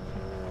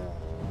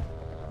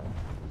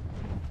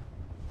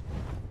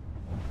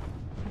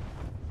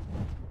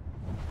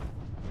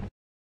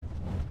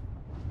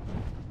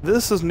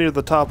 This is near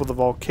the top of the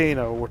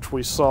volcano, which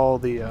we saw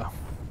the,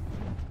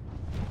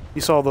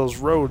 you saw those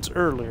roads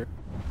earlier.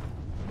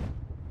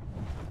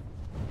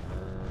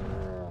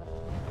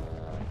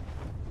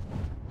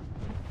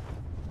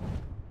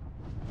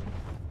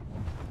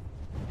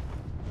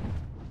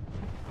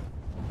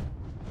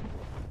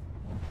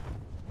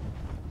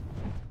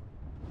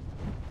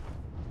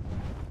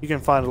 You can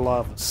find a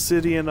lot of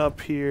obsidian up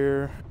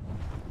here.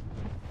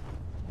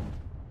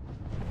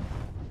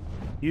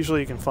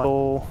 Usually you can find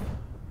coal.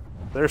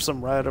 There's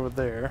some right over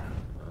there.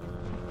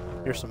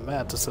 Here's some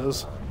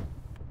mantises.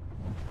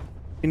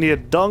 You need a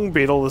dung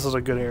beetle, this is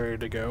a good area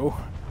to go.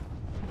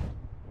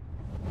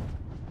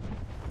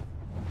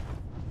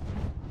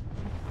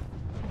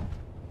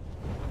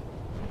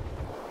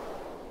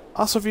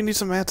 Also, if you need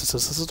some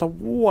mantises, this is a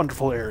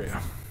wonderful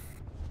area.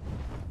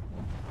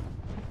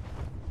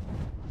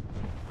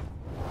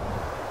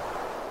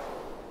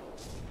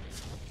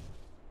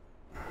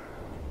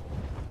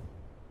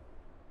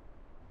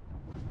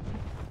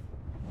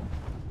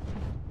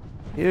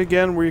 Yet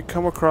again, we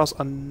come across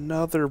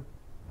another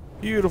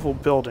beautiful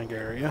building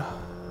area.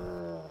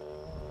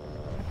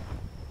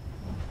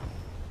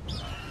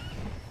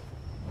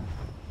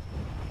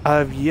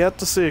 I've yet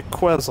to see a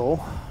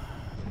Quetzal.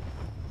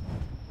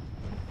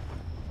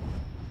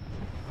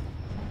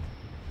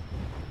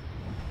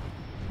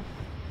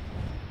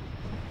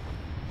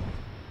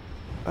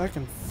 If I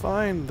can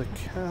find the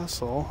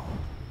castle,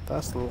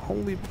 that's the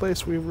only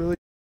place we really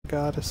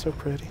got. It's so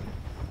pretty.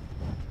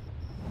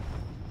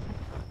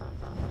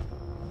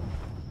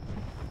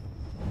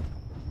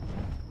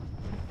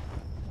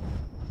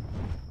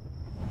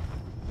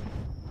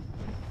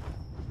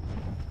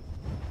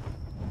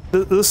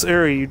 This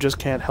area you just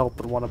can't help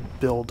but want to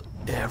build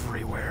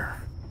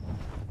everywhere.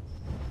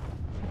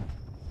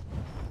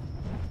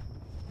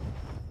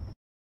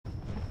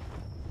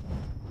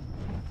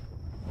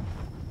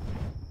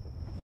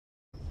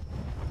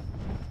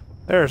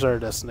 There's our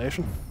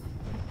destination.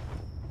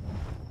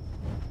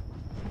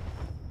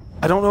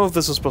 I don't know if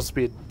this is supposed to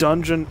be a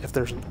dungeon, if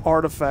there's an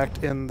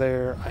artifact in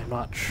there, I'm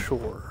not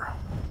sure.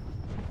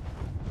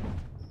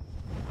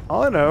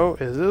 All I know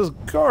is it is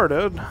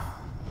guarded.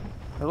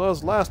 It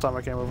was last time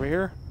I came over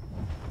here.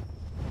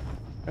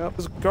 It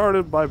was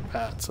guarded by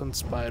bats and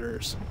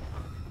spiders.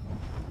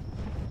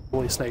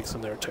 Probably snakes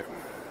in there too.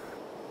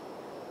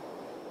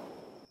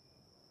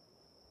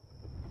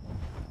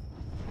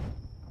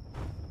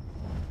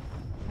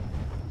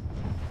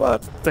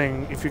 But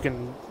if you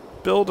can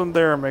build them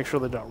there and make sure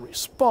they don't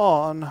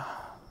respawn,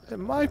 it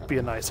might be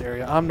a nice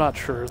area. I'm not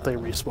sure if they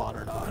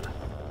respawn or not.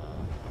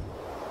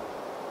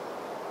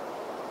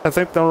 I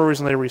think the only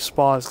reason they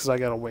respawn is because I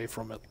got away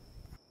from it.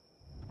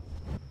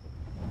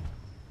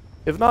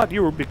 If not,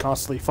 you would be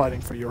constantly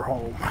fighting for your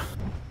home.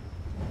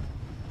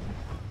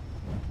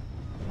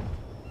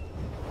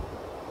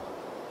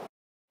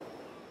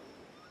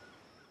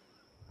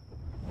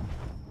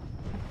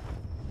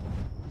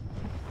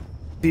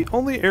 The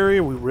only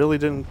area we really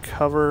didn't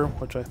cover,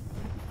 which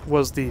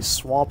was the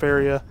swamp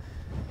area.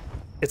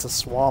 It's a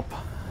swamp.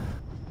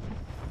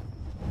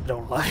 I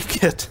don't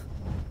like it.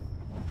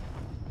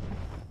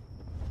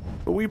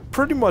 But we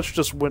pretty much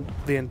just went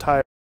the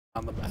entire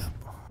on the map.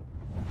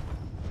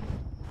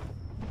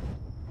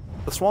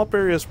 The swamp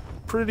area is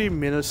pretty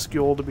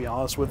minuscule, to be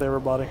honest with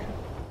everybody.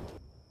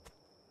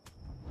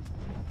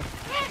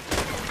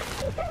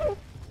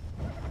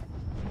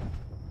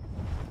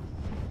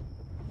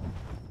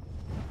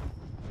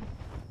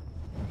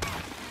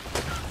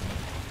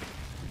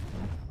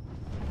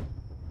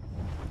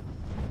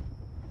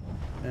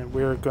 And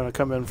we're going to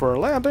come in for a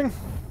landing.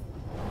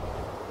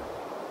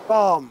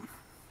 Bomb!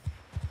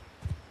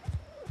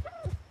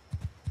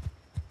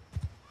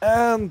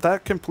 And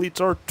that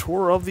completes our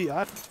tour of the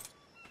island.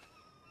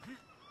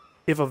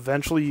 If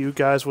eventually you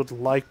guys would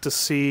like to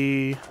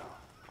see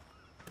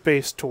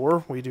base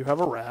tour, we do have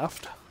a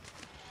raft.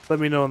 Let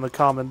me know in the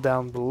comment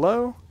down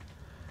below.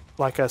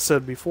 Like I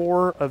said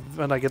before,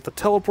 when I get the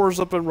teleporters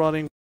up and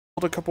running,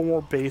 build a couple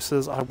more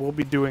bases, I will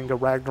be doing a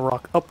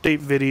Ragnarok update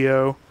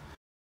video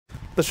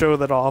to show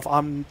that off.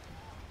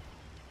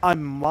 I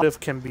might if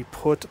can be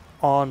put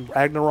on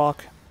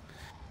Ragnarok.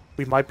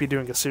 We might be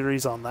doing a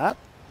series on that.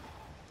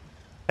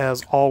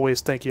 As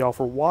always, thank you all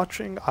for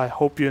watching. I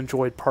hope you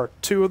enjoyed part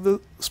 2 of the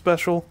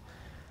special.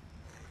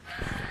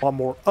 Want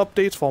more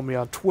updates, follow me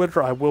on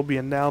Twitter. I will be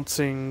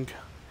announcing,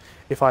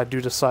 if I do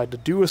decide to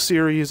do a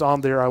series on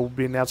there, I will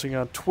be announcing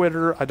on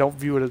Twitter. I don't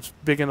view it as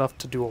big enough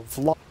to do a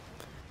vlog.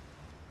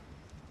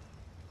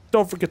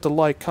 Don't forget to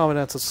like, comment,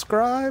 and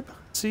subscribe.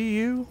 See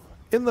you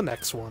in the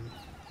next one.